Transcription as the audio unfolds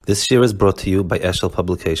This year is brought to you by Eshel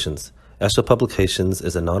Publications. Eshel Publications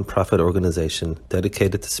is a non-profit organization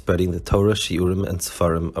dedicated to spreading the Torah, Shiurim, and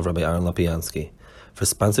Sefarim of Rabbi Aaron Lopiansky. For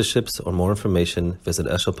sponsorships or more information, visit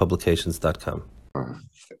eshelpublications.com.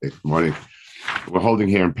 Good morning. We're holding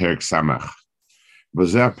here in Perek Samach.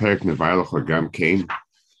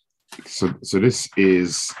 So this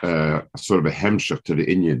is sort of a hemshech to the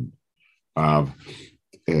Inyan of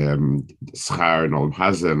Schar and Olam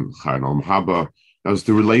Hazeh and Schar and Olam Haba. That's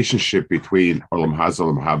the relationship between Olam Hazeh,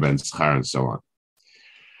 Olam Haba, and Schar, and so on.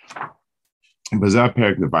 B'zeh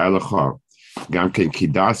Perek Nevaylecha Gam Ken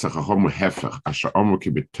Kidas HaChacham Hefech Asher Omer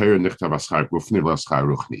Ki B'Torah Nichtav HaSchar Gufni Lo Schar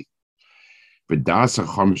Ruchni V'das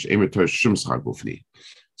HaChacham She'em B'Torah Shum Schar Gufni.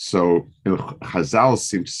 So Chazal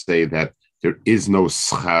seems to say that there is no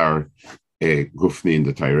Schar Gufni in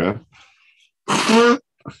the Torah.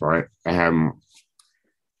 Sorry.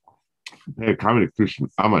 Coming to Christian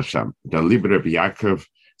Amasham, the Liber of Yaakov,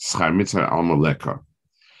 Schar Mitzvah Alma Leka.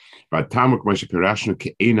 But Tamuk Moshe Pirashnu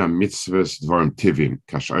Ke'ena Mitzvahs Dvarim Tivim,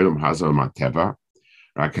 Kashoylam Hazal Mateva,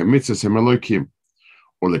 Raka Mitzvahs Hemelokim,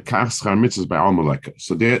 or Lekach Schar Mitzvahs by Alma Leka.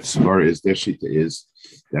 So their Svar is, their Shita is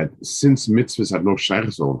that since mitzvahs have no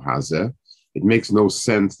Shaykhs Olam Hazeh, it makes no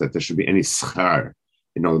sense that there should be any Schar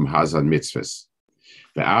in Olam Hazeh and mitzvahs.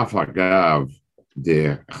 The Afagav,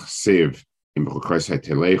 the Chsev, in B'chokos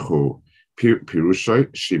HaTelechu, Pirushoy,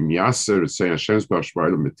 Shim Yaser, Tzei Hashem's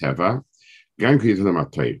B'Ashbarim Meteva, Gan K'yitul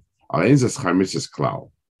Matei, Alein Zeh Schar Mitzvahs Klal.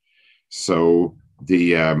 So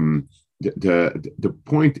the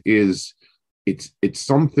point is, it's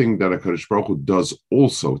something that HaKadosh Baruch Hu does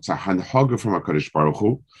also. It's a hanhaga from HaKadosh Baruch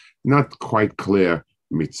Hu, not quite clear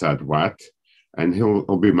mitzad what, and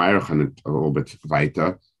he'll be meirach on it a little bit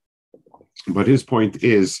weiter. But his point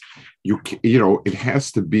is, you know, it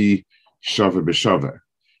has to be shava b'shava.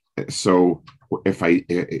 So if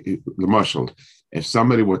if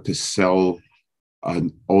somebody were to sell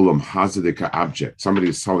an olam hazedika object, somebody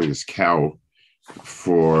is selling his cow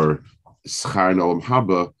for schar and olam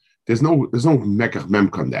haba, there's no mekach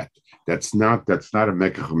memka on that. That's not a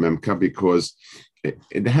mekach memka because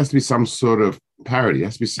it has to be some sort of parity. It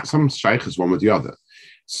has to be some shaykhs one with the other.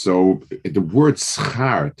 So the word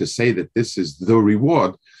schar, to say that this is the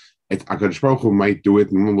reward, HaKadosh Baruch Hu might do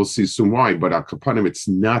it, and we'll see soon why, but al kapanim, it's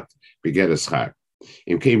not beget a schar.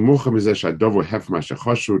 Im kein mucham is shadovu hef ma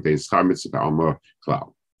shechoshu de schar mitzvah alma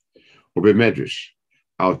klal. Ube medrash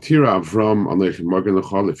al tira Avram aloich mogen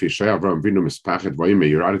lechol lefi shay Avram vinu mispachet vayim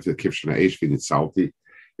yirad to the kivshana eish v'nitzalti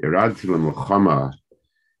yirad to the melchama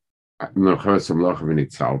samlocha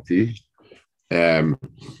v'nitzalti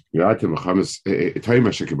yirad to the melchama toyim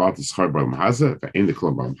asher kibalti schar b'olam hazeh ve'en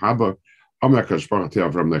leklom b'olam haba. So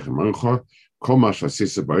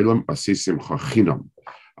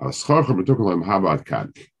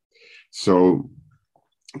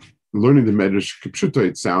learning the Medrash Kipshuta,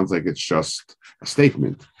 it sounds like it's just a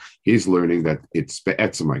statement. He's learning that it's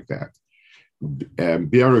be'etzim like that.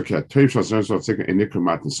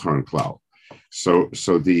 So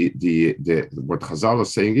the what Chazal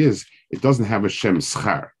is saying is it doesn't have a shem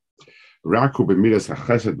schar. Raku b'midas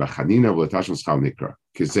hachesed b'chanina v'letashon schal nikra.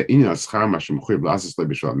 Because the inya schar mashim chuy b'lasas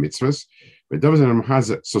le'bishal mitzvahs.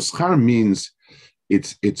 So schar means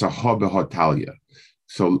it's a ha b'hatalia.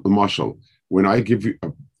 So Marshall, when I give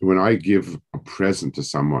a present to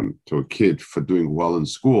someone, to a kid for doing well in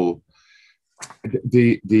school, I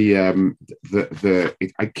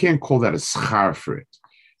can't call that a schar for it,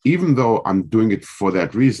 even though I'm doing it for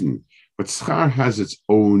that reason. But schar has its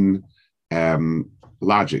own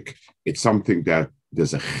logic. It's something that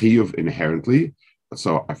there's a chiyuv inherently.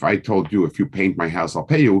 So if I told you, if you paint my house, I'll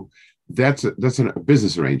pay you, that's a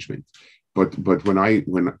business arrangement. But when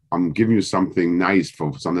I'm giving you something nice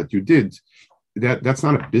for something that you did, that's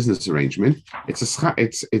not a business arrangement. It's a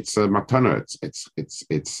matana.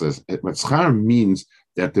 What schar means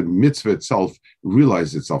that the mitzvah itself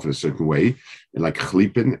realizes itself in a certain way, like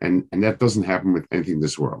chlipin, and that doesn't happen with anything in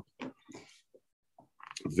this world.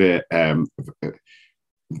 The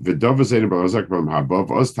dove is in Balazak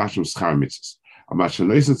Above us Tashim Schar Mitzvahs. A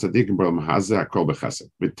Mashaloisan Sadiq in Balam Hazeh, Kol Bechased.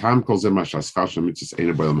 With time calls them Mashaskasham Mitzvahs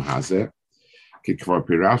in Balam Hazeh. Kikvar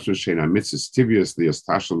Pirashu Shena Mitzvahs Tivius Lios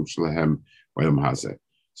Tashim Shlehem Balam Hazeh.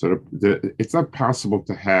 So it's not possible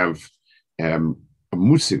to have a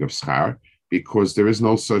musig of schar because there is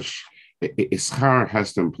no such. Schar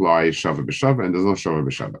has to imply shava b'shava, and there's no shava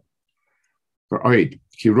b'shava. For oid,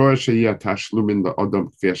 kiroa sheyia tashlumin la'odam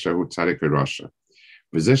k'via shehu tzadik v'rasha.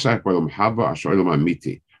 V'zeh shayach b'olam haba asher olam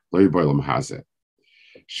amiti, lo b'olam hazeh.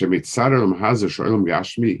 Shemitzar olam hazeh she'olam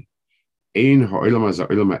gashmi, ein ha'olam hazeh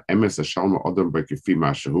olam ha'emes ha'shalma odam b'kefi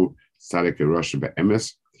ma'ashehu tzadik v'rasha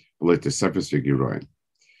b'emes, v'lo t'sefes v'giroin.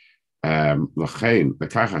 L'chein,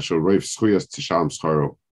 l'kach asher roiv schuyas tishalom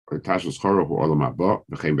schoro, tashel schoro hu olam haba,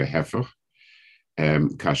 v'chein behefach,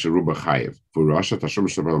 kasher ruba chayev. V'rasha tashom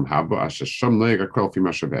shabbalam haba, asher shom le'eg akrol fi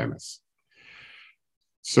masha be'emes.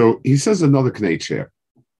 So he says another knech here.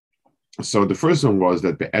 So the first one was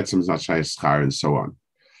that be'etzem is not shayes schar and so on.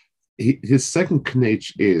 His second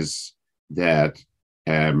knech is that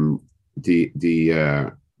the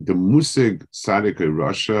musig Sadik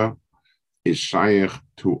Russia is shaykh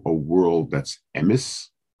to a world that's emes,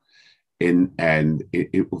 and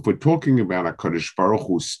if we're talking about a Kadosh Baruch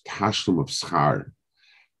Hu's tashlum of schar,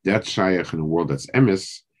 that's shaykh in a world that's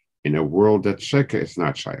emes. In a world that's sheka, it's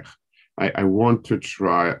not shaykh. I want to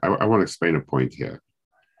try. I want to explain a point here.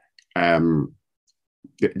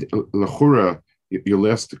 L'chura, you'll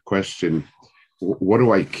ask the question, what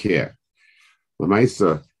do I care?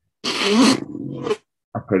 L'maisa,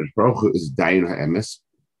 HaKadosh Baruch Hu is dayin ha'emes.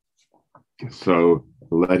 So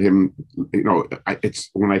let him, it's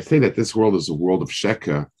when I say that this world is a world of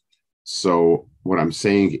sheka, so what I'm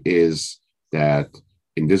saying is that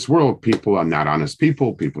in this world, people are not honest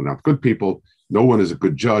people are not good people, no one is a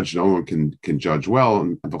good judge, no one can judge well,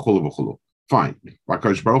 and v'chulu. Fine.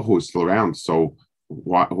 HaKadosh Baruch Hu is still around, so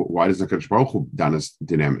why doesn't HaKadosh Baruch Hu danas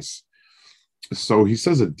dinemis? So he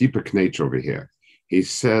says a deeper nature over here. He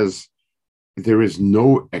says there is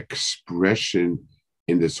no expression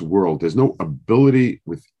in this world. There's no ability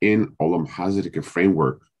within Olam Hazdik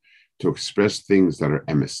framework to express things that are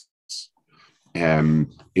emes.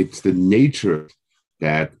 It's the nature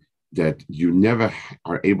that you never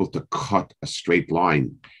are able to cut a straight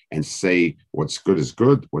line and say what's good is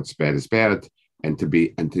good, what's bad is bad, and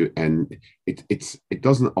it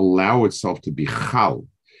doesn't allow itself to be chal.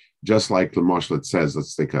 Just like the marshal it says,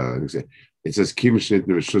 let's take an example. It says Kim Shnit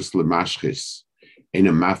Rishus Lemashchis in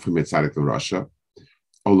a mafim etzadik Russia.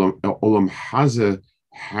 Olam Haza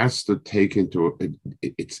has to take into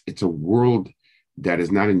it's a world that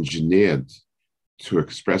is not engineered to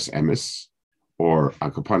express emes, or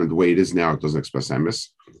upon the way it is now, it doesn't express emes.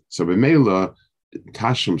 So b'meila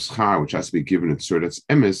tashum schar, which has to be given in tzur that's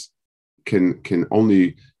emes, can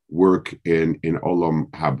only work in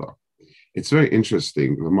olam haba. It's very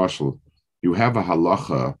interesting. The marshal, you have a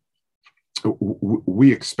halacha.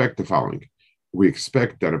 We expect the following: we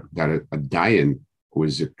expect that a dayan who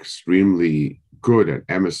is extremely good at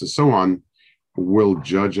emes and so on will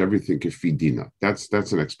judge everything kefidina. That's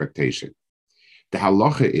an expectation. The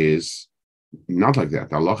halacha is not like that.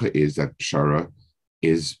 The halacha is that pshara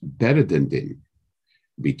is better than din.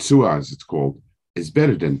 Bitzua, as it's called, is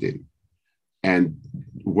better than din. And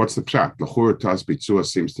what's the pshat? L'chura tas bitzua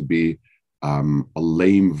seems to be a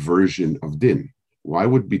lame version of din. Why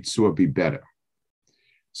would bitzua be better?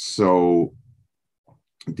 So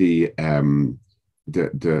the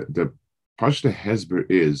Pashta Hezber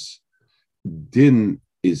is din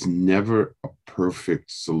is never a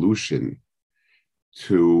perfect solution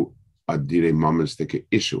to a dire mamastika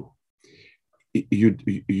issue.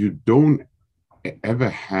 You don't ever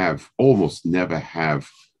have, almost never have,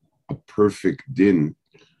 a perfect din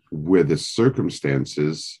where the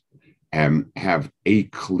circumstances have a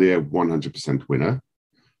clear 100% winner.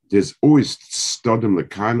 There's always stadim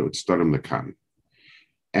lekan or stadim lekan.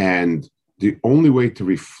 And the only way to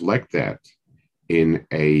reflect that in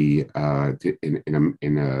a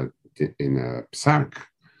psak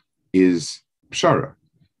is pshara.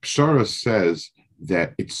 Pshara says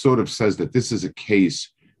that it sort of says that this is a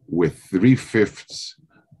case with 3/5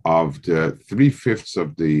 of the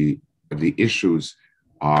issues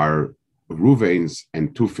are Ruvain's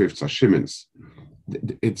and 2/5 are Shimon's.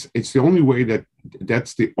 It's the only way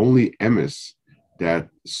that's the only emes that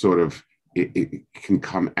sort of it can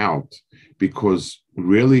come out, because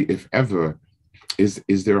really, if ever, is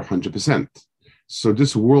there 100%? So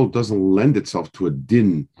this world doesn't lend itself to a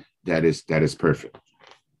din that is perfect.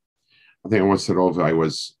 I think I once said over. I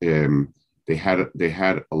was they had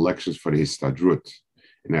elections for the Histadrut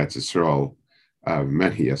in Yisroel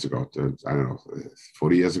many years ago. I don't know,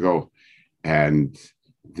 40 years ago, and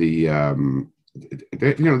they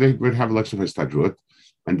would have elections for Histadrut.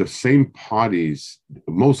 And the same parties,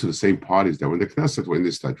 most of the same parties that were in the Knesset were in the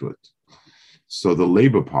Histadrut. So the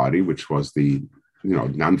Labour Party, which was the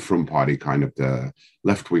non-Frum party, kind of the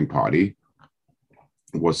left-wing party,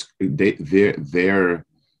 was their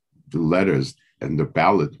letters and the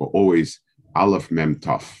ballot were always Aleph Mem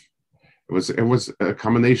Taf. It was a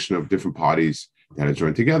combination of different parties that had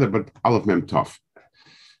joined together, but Aleph Mem Taf.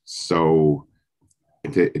 So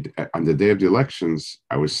on the day of the elections,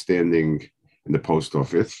 I was standing in the post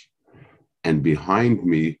office, and in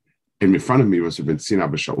front of me was Rabbi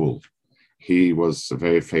Shaul. He was a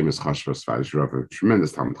very famous Chashvas Vadish Rav, a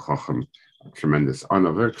tremendous Talmud Chacham, a tremendous honor,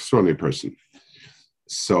 a very extraordinary person.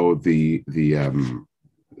 So the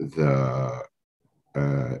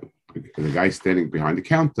guy standing behind the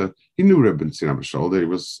counter, he knew Reb Ben Sina shoulder. It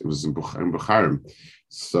was in Bukharim,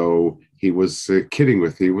 so he was kidding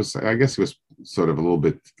with. I guess he was sort of a little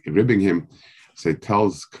bit ribbing him. So he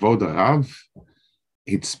tells Kvod Rav,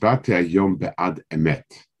 "Hitzbati hayom be'ad emet."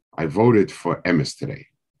 I voted for Emes today,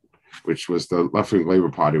 which was the left-wing Labor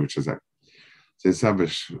Party, which is that. So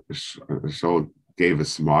Shaul gave a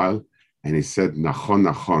smile and he said, "Nachon,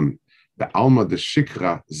 nachon, be'alma de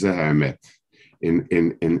shikra zeh emet."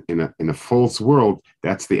 In a false world,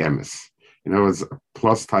 that's the emes. In other words,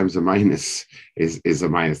 plus times a minus is a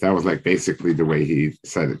minus. That was like basically the way he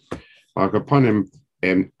said it. Like upon him,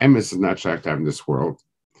 and emes is not shaykh to have in this world.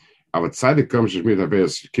 Aber tzaddik comes mit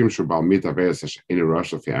averes kimshu bal mit averes in a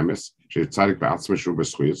rush of emes. She tzaddik be'atzmei shu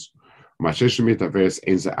b'schuyos. Mashesh mit averes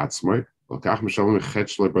ein ze atzmei. Lokach mishalom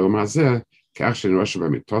chetz lo b'olam hazeh. Kach shein rush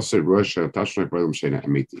b'mitose rush tashnei b'olam sheina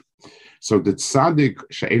amiti. So the tzaddik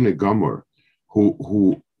she'ena gomor,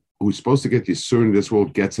 who's supposed to get the Yisroel in this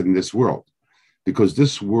world, gets it in this world, because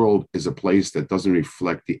this world is a place that doesn't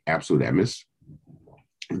reflect the absolute emes.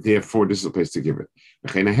 Therefore, this is a place to give it.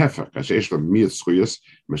 Gam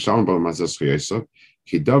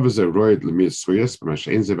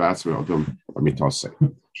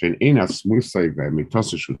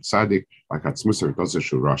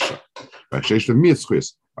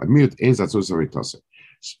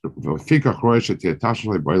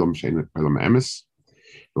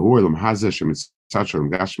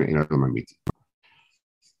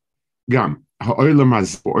ha'olam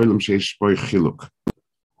hazeh ha'olam sheish bo chiluk.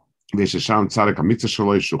 וששם צדק המקצה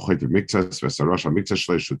שלו, שהוא חוטב מקצס, ושרוש המקצה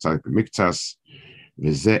שלו, שהוא צדק במקצס,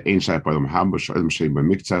 וזה אין שייך בעולם הבא, שאודם שייך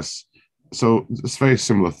במקצס. So it's very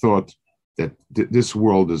similar thought that this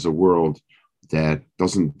world is a world that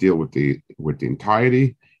doesn't deal with the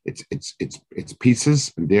entirety. It's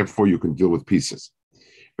pieces, and therefore you can deal with pieces.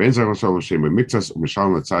 ואין זה ראש העולם שייך במקצס,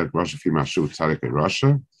 ומשלם לצדק ראש לפי משהו צדק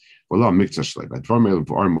בראשה, ולא המקצה שלו. והדברים האלה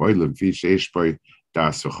בוארים מועילים, לפי שיש בו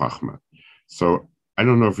דאס וחכמה. So I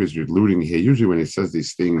don't know if he's alluding here. Usually when he says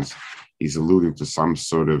these things, he's alluding to some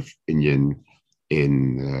sort of inyan in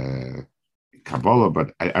Kabbalah,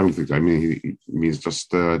 but I don't think so. I mean, he means just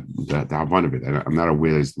the Havan of it. I'm not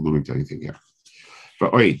aware that he's alluding to anything here.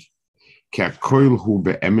 But wait, Ka'koil hu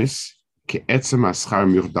be'emes, ke'etzem ha'schar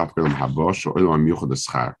miyuchdat be'olam haba, she'olam ha'miyuchad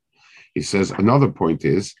ha'schar. He says another point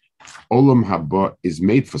is, olam haba is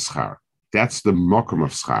made for schar. That's the mokum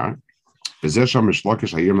of schar. וזה שם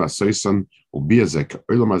משלוקש היום לסויסון ובי הזה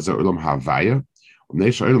כאולם הזה עולם הוויה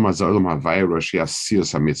ובני שהעולם הזה עולם הוויה ראשי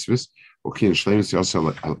הסיוס המצווס וכי נשלמס יוסר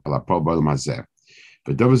על הפועל בעולם הזה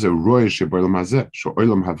ודבר זה רואה שבעולם הזה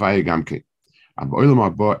שעולם הוויה גם כן אבל בעולם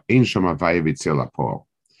הבא אין שם הוויה ויציע לפועל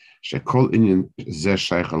שכל עניין זה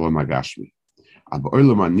שייך עולם הגשמי אבל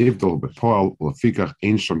בעולם הנבדל בפועל ולפיכך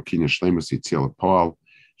אין שם כי נשלמס יציע לפועל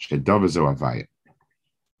שדבר זהו הוויה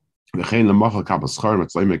וכן למחל קבל שכר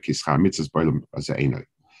מצלמה כי שכר מצווה בעולם הזה אינו.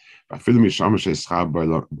 ואפילו משם ששכר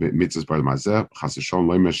מצווה בעולם הזה, חס ושלום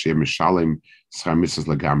לא אומר שיהיה משלם שכר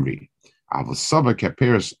מצווה לגמרי. אבל סבא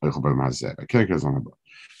כפרס אוכל בעולם הזה.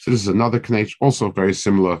 So this is another connection, also very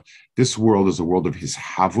similar. This world is a world of his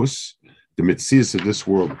havus. The mitzvahs of this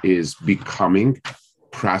world is becoming,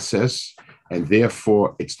 process, and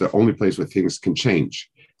therefore it's the only place where things can change.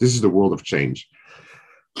 This is the world of change.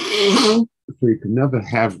 So you can never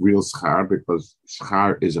have real schar because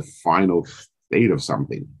schar is a final state of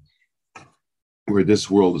something, where this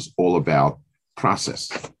world is all about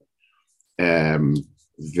process.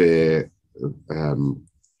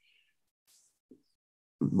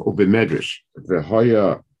 Ubemedrash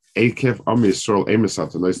v'hoya ekev am Yisroel emes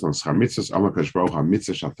atanois lan schar mitzvos am hakadosh baruch hu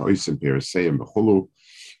mitzvah shatoisim pereseim b'chulu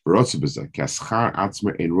v'rotzu b'zeh ki schar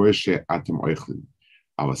atzma ein roeh she'atem oichlin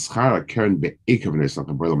aber schar akern be'ekev nes lan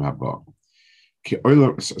b'olam haba.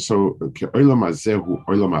 So ke'olam hazeh hu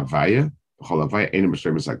olam havaya v'chol havaya ein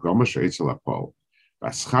m'shlemus hagoma she'etzel hapol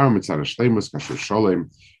v'aschar mitzad hashlemus kasher sholem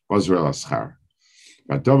v'ozrel haschar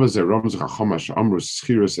v'adov hazeh romz chacham ha'amru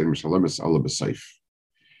schirus ein m'shalemus ala b'seif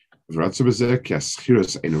v'ratzu b'zeh ki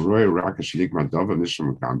haschirus ein roeh rak ha'shilik ma'adov ha'nisham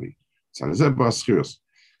ha'gambi tzad hazeh b'aschirus.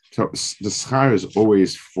 So the schar is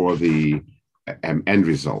always for the end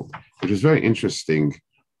result, which is very interesting.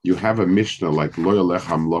 You have a Mishnah like lo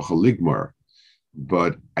yalecha mlocha ligmar,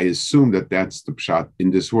 but I assume that that's the pshat in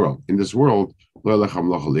this world. In this world, lo yalecha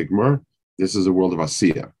mlocha ligmar, this is a world of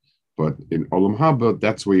asiyah. But in olam haba,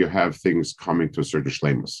 that's where you have things coming to a certain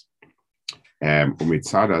shleimus.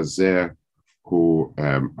 Umitzad hazeh who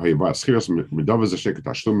Schiros Medova Zeshek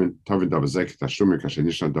Tashlumin, Tovin Dova Zek Tashlumin,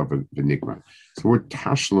 Kashanisha Dova Venigma. So the word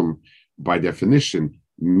Tashlum, by definition,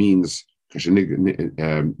 means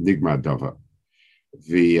Kashanigma Dova.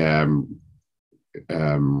 The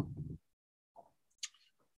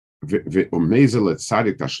Umnezel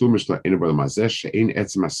Tzadik Tashlumish La Inabel Mazeh Shein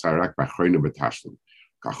Etzem Asarak Bachroinu Betashlum.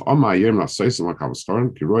 I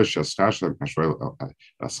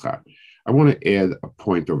want to add a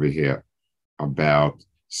point over here about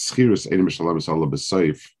Schiros Einim Shalom Salah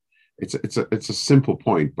B'Seif. It's a simple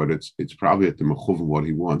point, but it's probably at the mechuv what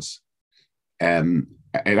he wants. It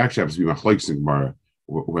actually happens to be Machlokes in Gemara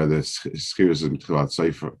whether Schiros is Mitchilat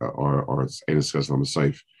Seif or it's Einim Schiros Salam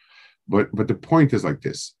B'Seif. But the point is like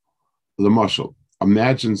this: L'mashal,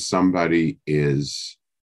 imagine somebody is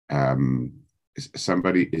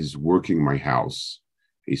working my house.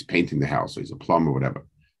 He's painting the house, or he's a plumber, or whatever.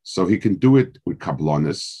 So he can do it with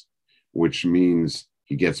kablonis, which means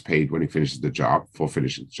he gets paid when he finishes the job, for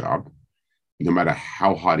finishing the job, no matter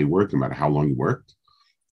how hard he worked, no matter how long he worked.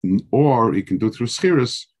 Or he can do it through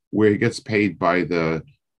schiras, where he gets paid by the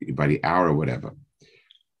hour or whatever.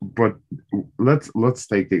 But let's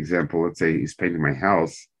take the example. Let's say he's painting my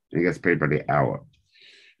house and he gets paid by the hour.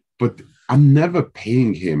 But I'm never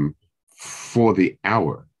paying him for the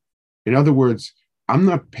hour. In other words, I'm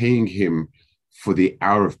not paying him for the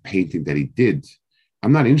hour of painting that he did.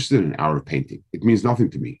 I'm not interested in an hour of painting. It means nothing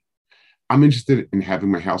to me. I'm interested in having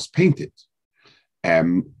my house painted.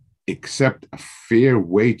 Except a fair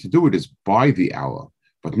way to do it is by the hour,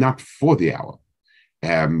 but not for the hour.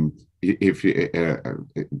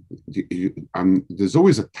 There's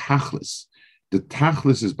always a tachlis. The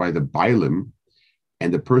tachlis is by the bailim,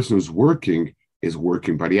 and the person who's working is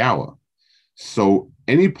working by the hour. So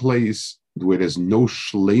any place where there's no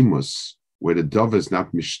shleimus, where the dove is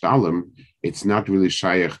not mishtalim, it's not really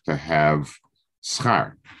shaykh to have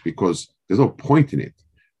schar, because there's no point in it.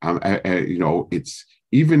 It's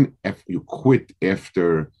even if you quit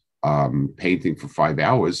after painting for 5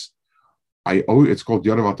 hours, it's called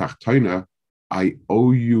Yodav Tachtona. I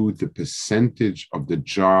owe you the percentage of the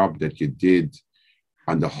job that you did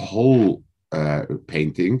on the whole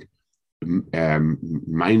painting,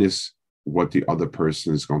 minus what the other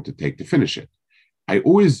person is going to take to finish it. I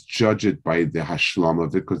always judge it by the hashlam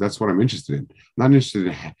of it, because that's what I'm interested in. I'm not interested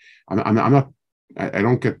in. I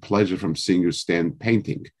don't get pleasure from seeing you stand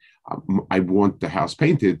painting. I want the house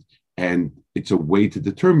painted, and it's a way to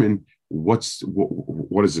determine what is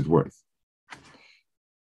it worth.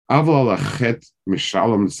 So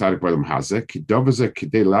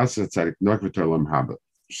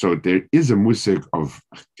there is a musik of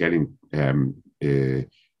getting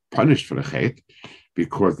punished for the chet,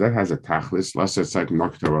 because that has a tachlis.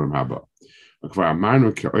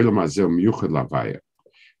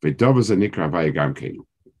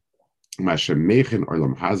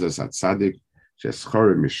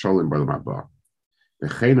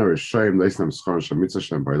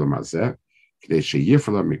 כדי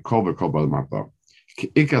שיפעל מכל וכל בעולם הבא.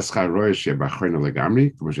 כעיקר שכר רואה שבאחרינו לגמרי,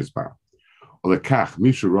 כמו שהסבר. ולכך,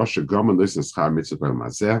 מישהו ראש שגומן לא ישנה שכר מצוות בעולם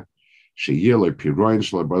הזה, שיהיה לו פירוין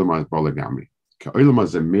שלו בעולם הבא לגמרי. כי העולם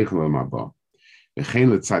הזה מייחל לעולם הבא. וכן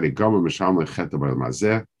לצדיק גומר משלם לחטא בעולם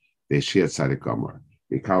הזה, כדי שיהיה צדיק גומר.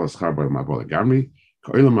 יקל השכר בעולם הבא לגמרי,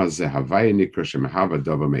 כי העולם הזה הוויה נקרא שמהווה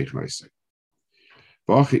דבר מייחל עסק.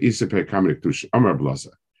 ואחרי איסה פרק כמה לקדוש אמר בלזה,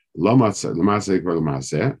 למעשה כבר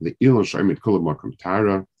למעשה, לאילון שואם את כל המקום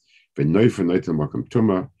תארה, ונויפה נויט למקום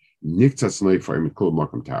תומה, נקצץ נויפה עם את כל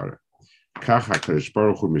המקום תארה. כך הקדוש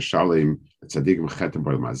ברוך הוא משלם לצדיק וחטא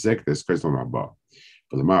בעולם הזה, כדי לזכות לעולם הבא.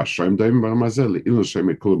 ולמה שואם דומים בעולם הזה, לאילון שואם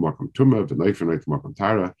את כל המקום תומה, ונויפה נויט למקום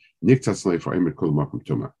תארה, נקצץ נויפה עם את כל המקום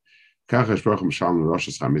תומה. כך הקדוש ברוך הוא משלם לראש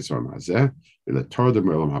השכר מצווה בעולם הזה, ולתור דם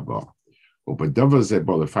בעולם הבא. ובדבר זה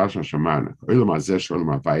בו לפרשן שמענו, עולם הזה שעולם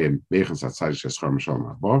הוויה מייחס הצדיק ששכר משלם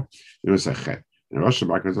הבא, ונושא חטא. וראש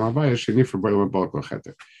המקום עולם הוויה שנפר בעולם הבא כל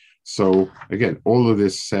חטא. So again, all of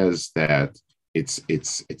this says that it's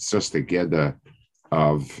just a gather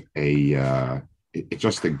of it's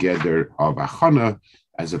just a gather of achana,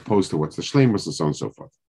 as opposed to what's the shleimus and so on and so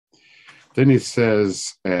forth. Then he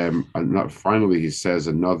says, finally he says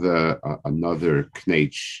another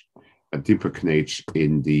knetch, a deeper knetch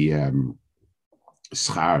in the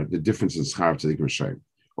schar, the difference in schar to the Gemara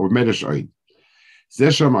or medrash oid.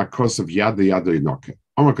 Zesham akos of yad inoke.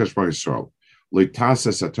 Amakash bar Yisroel.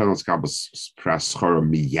 Loitases atonal kabos pras schara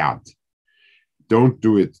miyad. Don't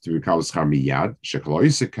do it to be kabos schar miyad.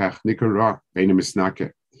 Shekloisekach nikara beina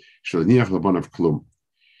misnake. Shelniach labon of klum.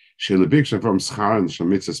 Shelebik shavram schar and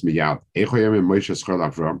shalmitzas miyad. Echoyem Moshe schar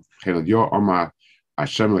Avram. Chenad yo Oma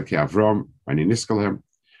Hashem leke Avram. Vani niskalhem.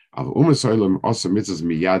 Al Soilem also mitzvahs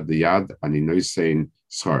miyad liyad ani noisein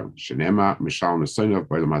schar shenema mishal nesoinav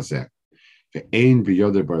b'olam hazeh ve'ein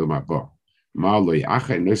b'yoder b'olam haba ma lo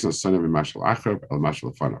yacha noisein soinav v'mashal acher el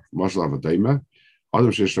mashal lefanav mashal avadoyma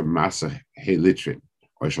adam sheyesh lo masa he litrin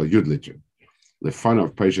or shal yud litrin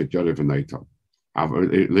lefanav peishet yoder v'noital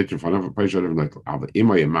litrin fanav peishet yoder v'noital al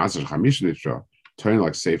imay masa chamish litra turn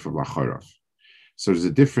like sefer lacharav. So there's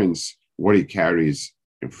a difference what he carries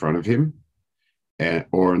in front of him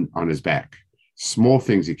or on his back. Small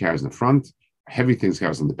things he carries in the front, heavy things he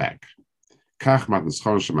carries on the back. Kach matan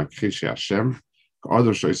schar shemakish Hashem,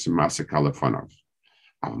 ka'ador shoysim masek alefanav.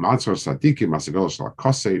 Al matzor tzadikim masegol shel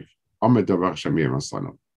kosev, omed davar shamir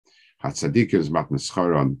maslanav. Hatzadikim is matan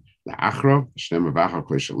schar on the achra, shnema v'achar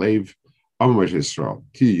kol shalev, omed Yisroel.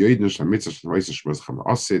 Ti yoidnu shamitzah shnevoyis shmuz cham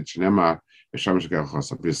osid, shnema v'sham shegel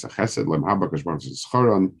chasabris chesed, lem haba kashbar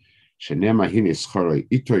schar on, shnema hini schar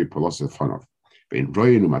itoi polos lefanav. So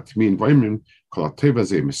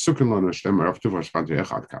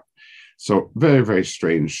very, very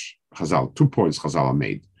strange Chazal. 2 points Chazal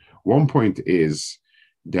made. One point is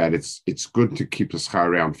that it's good to keep the schar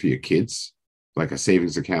around for your kids, like a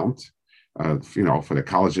savings account, for the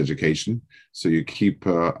college education. So you keep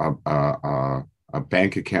a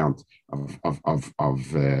bank account of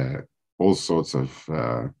all sorts of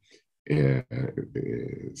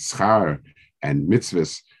schar and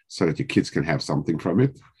mitzvahs, so that your kids can have something from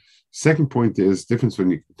it. Second point is difference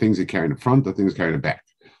between things you carry in the front and things you carry in the back.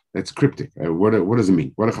 That's cryptic. What does it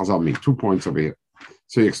mean? What does Chazal mean? 2 points over here.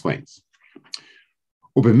 So he explains.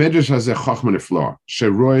 Ubemedrash hazeh chachma nefloa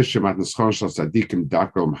sheroy shematn schon shel tzadikim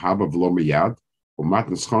dakel mhaba v'lo miyad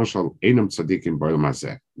umatn schon shel einam tzadikim b'olam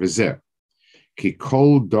hazeh v'zeh ki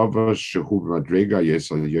kol davar shehu b'madrega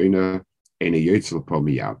yesel yoyna ena yotzel l'pol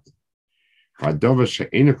miyad v'adavar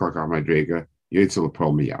she'ena kol kach madrega.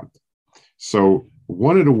 So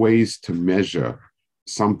one of the ways to measure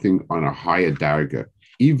something on a higher darga,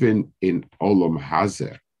 even in Olam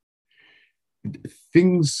Hazeh,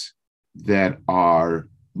 things that are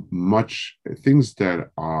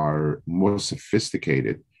more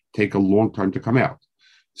sophisticated take a long time to come out.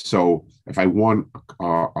 So if I want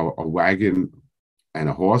a wagon and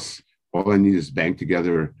a horse, all I need is bang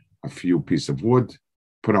together a few pieces of wood,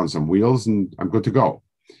 put on some wheels, and I'm good to go.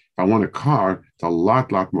 If I want a car, it's a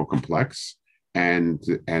lot more complex, and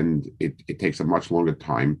it takes a much longer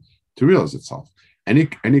time to realize itself.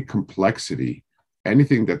 Any complexity,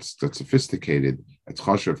 anything that's sophisticated, it's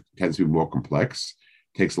chashuv, tends to be more complex,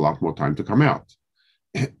 takes a lot more time to come out.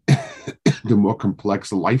 The more complex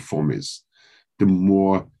the life form is, the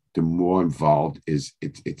more involved is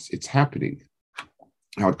it's happening,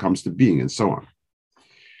 how it comes to being, and so on.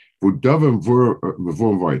 What is the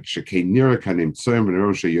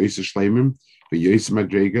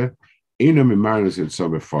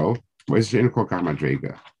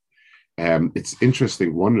It's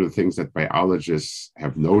interesting. One of the things that biologists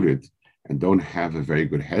have noted and don't have a very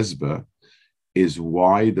good hezbollah is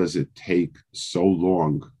why does it take so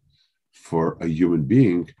long for a human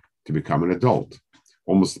being to become an adult?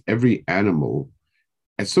 Almost every animal,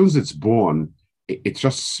 as soon as it's born, it's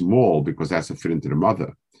just small because that's to fit into the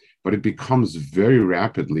mother, but it becomes very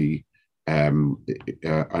rapidly an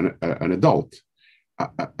adult.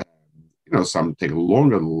 Some take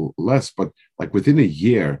longer, less, but like within a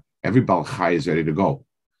year, every Baal Chai is ready to go.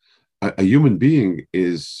 A human being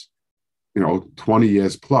is, 20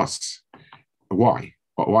 years plus. Why?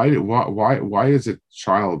 Why does a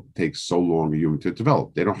child take so long a human to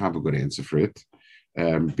develop? They don't have a good answer for it,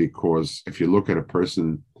 because if you look at a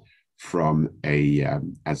person from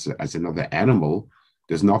as another animal,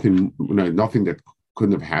 there's nothing that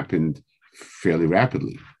couldn't have happened fairly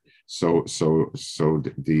rapidly. So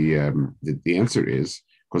the answer is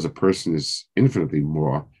because a person is infinitely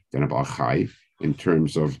more than a Baal Chai in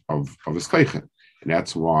terms of his chaychen, and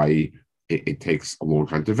that's why it takes a long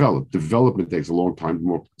time to develop. Development takes a long time.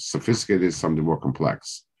 More sophisticated, something more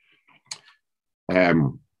complex.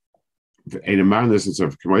 In a manner, this is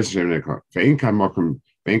of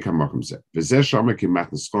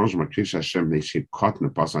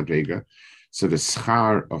so the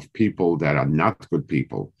schar of people that are not good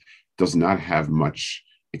people does not have much.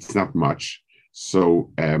 It's not much.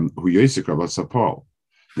 So Paul.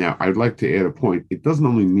 Now, I'd like to add a point. It doesn't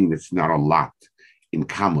only mean it's not a lot in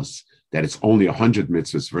Kamus, that it's only 100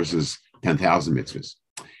 mitzvahs versus 10,000 mitzvahs.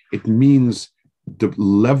 It means the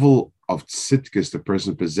level of tzidkis the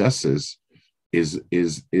person possesses is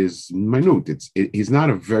minute. He's not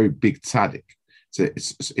a very big tzaddik.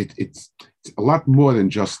 It's a lot more than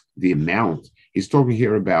just the amount. He's talking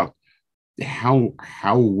here about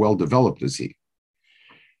how well developed is he.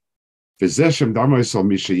 V'zeshem damoisol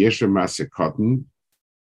misha yeshem masikotten,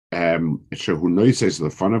 shehu noises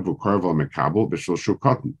lefanav u'karval mekabel b'shul shu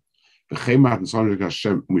cotton. V'chem matan sonrig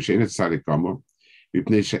Hashem mushenet tzadik gamo,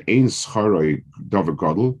 v'pnei she'ein scharoi dover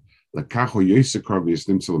godel, lekacho yosek karvi is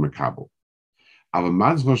nimtzul mekabel. Aber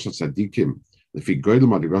mazrosh tzadikim lefi goydel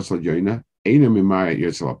madrigosel yoina eine mimaya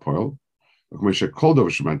yosel apoil, וכמו שכל דבר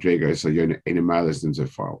שמדרגה יש עליון אין מעלס נמצא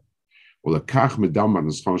פועל. ולקח מדם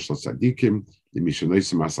מהנוסחון של הצדיקים, למי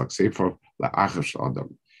שנויסם מסלק ספר, לאחר של אדם.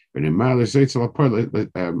 ונמעלס יצא לפועל,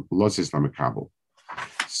 לא ציס למקבל.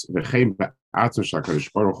 וכן בעצם של הקדוש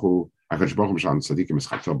ברוך הוא משל הצדיקים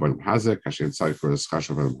משחקתו בעולם הזה, כאשר נצא כל השכה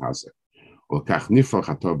של בעולם הזה. ולקח נפלא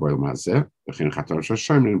חתו בעולם הזה, וכן חתו של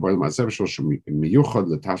שיימן בעולם הזה, ושל שמיוחד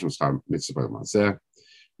לתשם שכה מצווה בעולם הזה,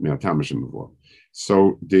 מהטעם שמבוא.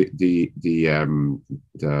 So the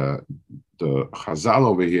Chazal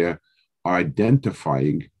over here are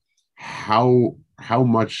identifying how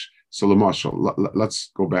much. So the mashal.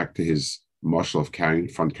 Let's go back to his mashal of carrying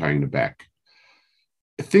front, carrying the back.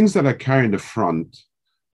 Things that I carry in the front,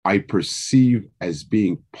 I perceive as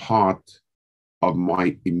being part of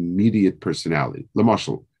my immediate personality. The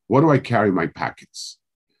mashal. What do I carry in my packets?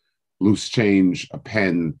 Loose change, a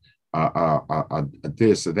pen, a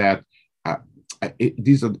this or that.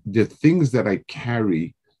 These are the things that I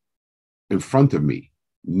carry in front of me,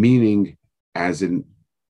 meaning as an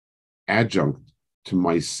adjunct to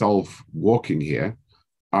myself walking here,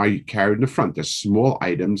 I carry in the front. They're small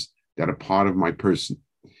items that are part of my person.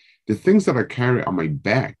 The things that I carry on my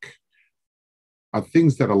back are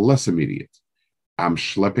things that are less immediate. I'm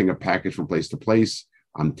schlepping a package from place to place.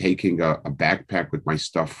 I'm taking a backpack with my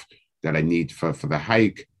stuff that I need for the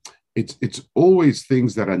hike. It's always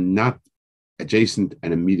things that are not adjacent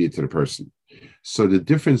and immediate to the person. So the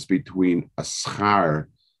difference between a schar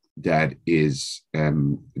that is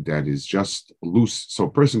just loose. So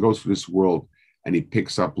a person goes through this world and he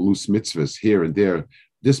picks up loose mitzvahs here and there,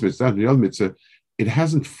 this mitzvah, the other mitzvah, it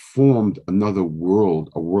hasn't formed another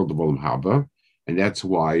world, a world of Olam Haba, and that's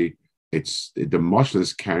why it's the mashal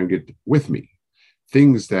is carrying it with me.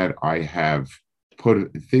 Things that I have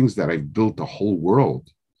things that I've built a whole world,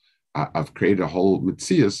 I've created a whole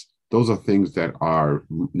mitzias. Those are things that are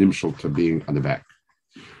nimshal to being on the back.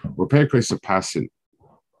 We're Perek passin.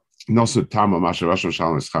 Nosu tama masha rashon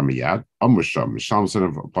shalom eschamiyad. Amusham mishalom son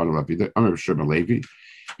of upon Ravida. Amr Shem Levi.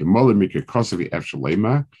 Imolim mikra kosavi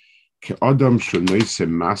efshalema. Ke adam shnoise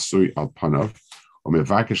masui al panav. O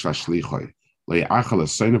mevakesh lashlichoy. Le'achal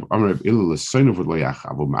l'seinov. Amr ilu l'seinov le'ach.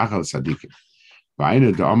 Avu ma'achal l'sadikim.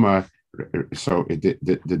 V'ayna da'ama. So the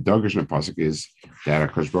Dogish in the pasuk is that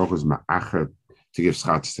Hakadosh Baruch Hu is ma'achar to give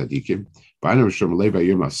schar to tzadikim. V'ayna Shem Levi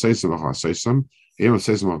yom la'seisam la'seisam. Yom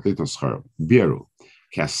la'seisam la'liton schar. Biru.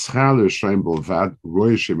 K'aschar l'Yisrael bolvad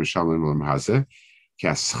roy shemishalem l'mhazeh.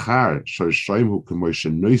 K'aschar she'Yisrael hu k'moy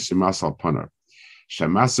she'noisim masal panar.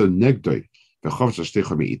 She'masa negdoi v'chov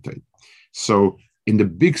sh'shticha mi'itoi. So in the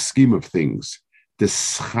big scheme of things, the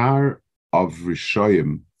schar of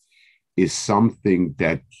Rishoyim is something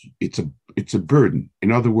that it's a burden.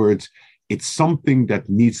 In other words, it's something that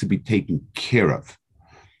needs to be taken care of.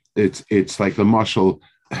 It's like the mashal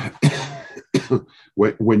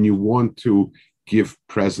when you want to give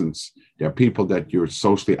presents. There are people that you're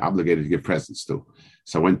socially obligated to give presents to.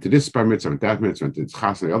 So I went to this bar mitzvah, I went to that mitzvah, I went to this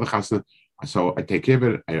chasna, the other chasna. So I take care of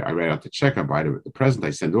it. I write out the check, I buy the present, I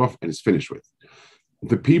send it off, and it's finished with.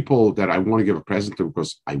 The people that I want to give a present to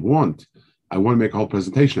because I want to make a whole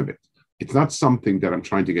presentation of it. It's not something that I'm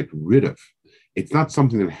trying to get rid of. It's not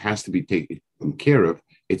something that has to be taken care of.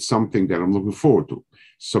 It's something that I'm looking forward to.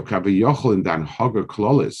 So Kaviyachol in Dan Hagar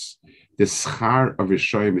Klolis, the schar of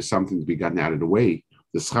Rishoyim is something to be gotten out of the way.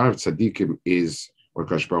 The schar of Tzadikim is what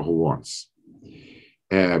Hakadosh Baruch Hu wants.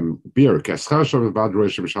 Bir kaschar shom bad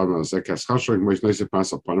roish mishalom ze kaschar shom moish noise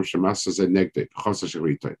pasal panav shemas ze negde khos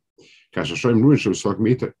shritay kasher shom ruin shom slok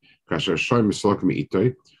mite kasher shom slok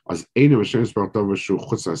mite as eine machines braucht over shu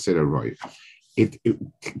khutz asel roy. It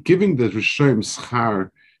giving the Rishoyim schar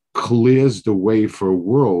clears the way for a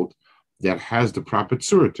world that has the proper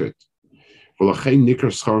tzura to it. V'lachein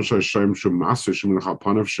nikar schar shom shom masu shom lechal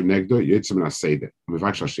panav shenegde yitzim nasede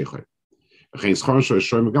mevak shashichoy. V'chein schar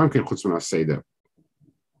shom gam ken khutz nasede.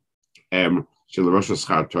 Shel Rosh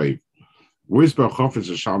Schar Toiv. Where's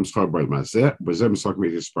Barchofis a Sham Schar by Mazeh? Bazem Sak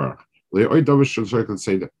Medispar. Lay Oi Dovish should circle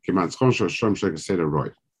say that Kiman Schonsha Sham Shek say the Roy.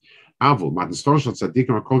 Avil, Matan Schonsha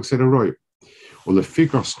Tzadikim a Kog say the Roy. Or the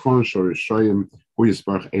Fikar Schonsha Rishoyim, who is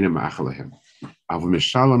Barch Enem Achalahem. Avil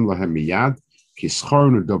Mishalam Lahem Miyad,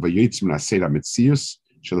 Kischorn Dovayitzim Naseda Mitzius,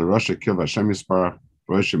 Shel Rosh Kilva Shem Yispar,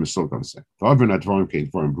 Rosh Misulgamse. Vavin Advarim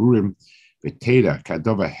Kate Vorim Burim. V'teira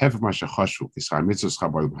kadova hef mashachashu k'schar mitzvah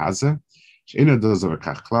schar b'olam hazeh she'ena dozav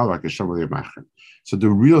kach klal like Hashem l'yamachem. So the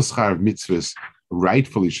real schar of mitzvahs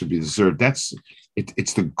rightfully should be deserved. That's it.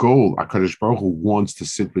 It's the goal. HaKadosh Baruch Hu wants to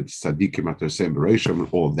sit with tzaddikim at their same bereishim and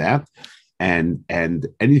all of that, and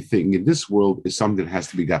anything in this world is something that has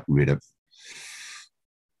to be gotten rid of.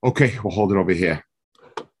 Okay, we'll hold it over here.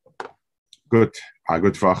 Good.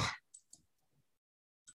 Good.